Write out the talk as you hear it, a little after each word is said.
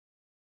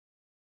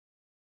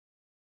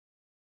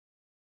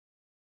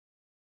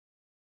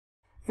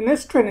In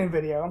this training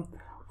video,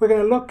 we're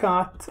going to look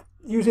at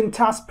using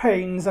task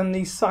panes and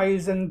the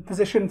size and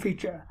position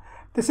feature.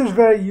 This is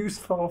very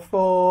useful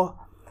for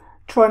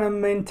trying to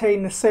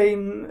maintain the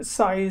same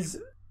size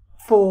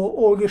for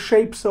all your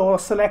shapes or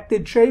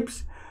selected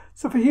shapes.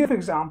 So for here, for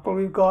example,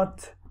 we've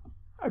got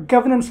a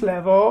governance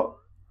level.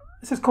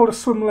 This is called a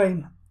swim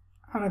lane.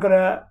 And I've got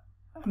a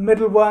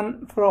middle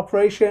one for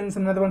operations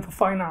and another one for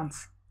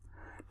finance.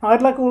 Now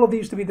I'd like all of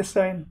these to be the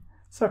same.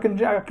 So I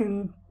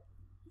can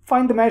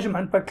find the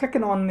measurement by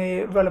clicking on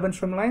the relevant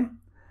swim lane.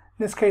 In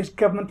this case,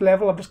 government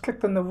level. I've just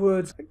clicked on the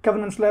words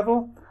governance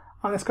level,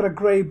 and it's got a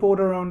grey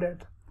border around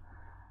it.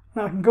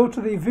 Now I can go to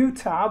the View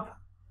tab,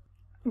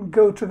 and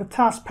go to the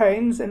task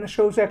panes in the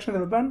Show section of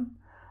the ribbon,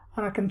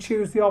 and I can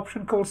choose the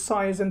option called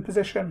Size and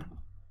Position.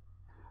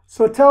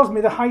 So it tells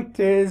me the height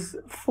is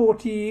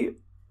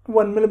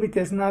 41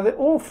 millimeters. Now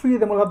all three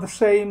of them will have the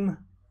same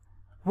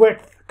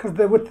width because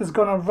the width has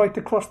gone right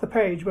across the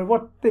page, but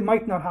what they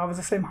might not have is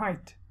the same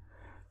height.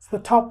 So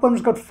the top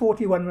one's got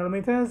 41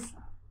 millimeters,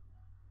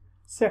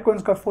 second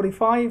one's got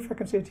 45, I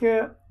can see it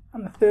here,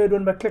 and the third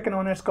one by clicking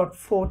on it's got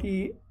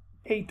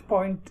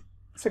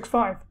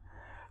 48.65.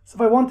 So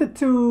if I wanted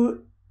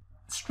to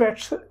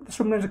stretch the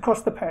swim lanes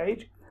across the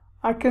page,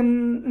 I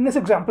can, in this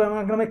example, I'm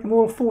going to make them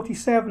all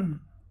 47.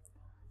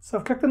 So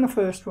I've clicked on the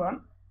first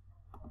one,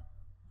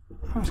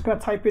 I'm just going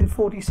to type in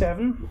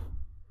 47.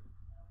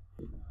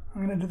 I'm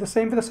going to do the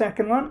same for the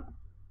second one.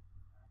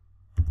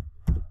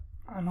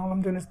 And all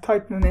I'm doing is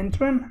typing and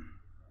entering.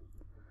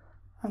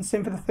 And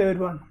same for the third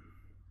one.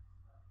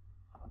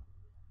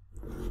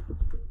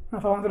 Now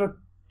if I wanted to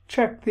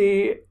check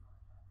the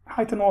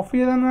height on all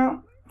three of them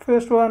now,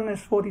 first one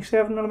is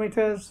 47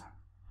 millimeters,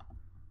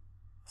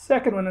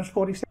 second one is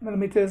 47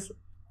 millimeters,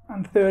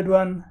 and third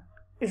one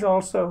is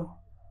also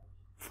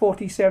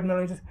 47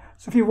 millimeters.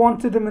 So if you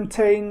wanted to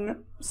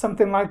maintain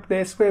something like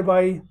this,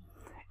 whereby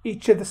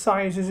each of the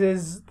sizes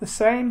is the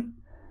same,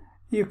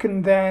 you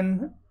can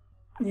then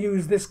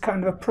use this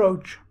kind of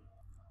approach.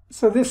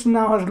 So this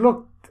now has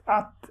looked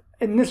at,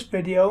 in this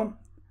video,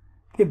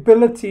 the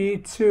ability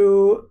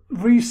to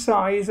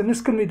resize, and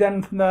this can be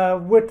done from the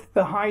width,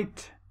 the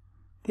height,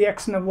 the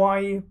X and the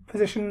Y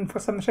position for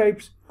some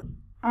shapes,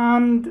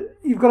 and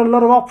you've got a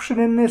lot of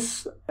option in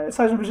this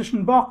size and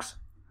position box.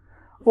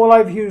 All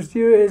I've used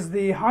here is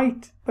the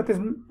height, but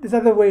there's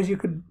other ways you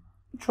could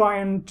try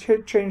and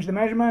change the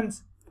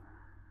measurements.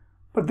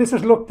 But this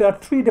has looked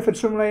at 3 different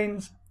swim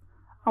lanes,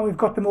 and we've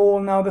got them all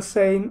now the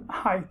same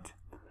height.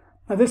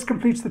 Now this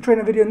completes the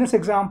training video in this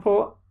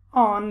example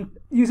on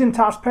using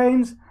task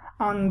panes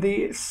and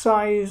the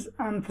size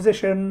and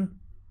position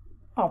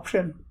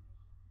option.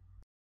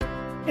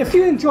 If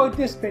you enjoyed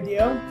this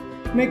video,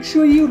 make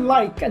sure you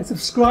like and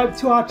subscribe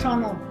to our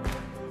channel.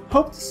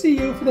 Hope to see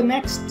you for the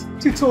next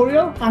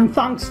tutorial, and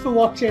thanks for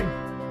watching.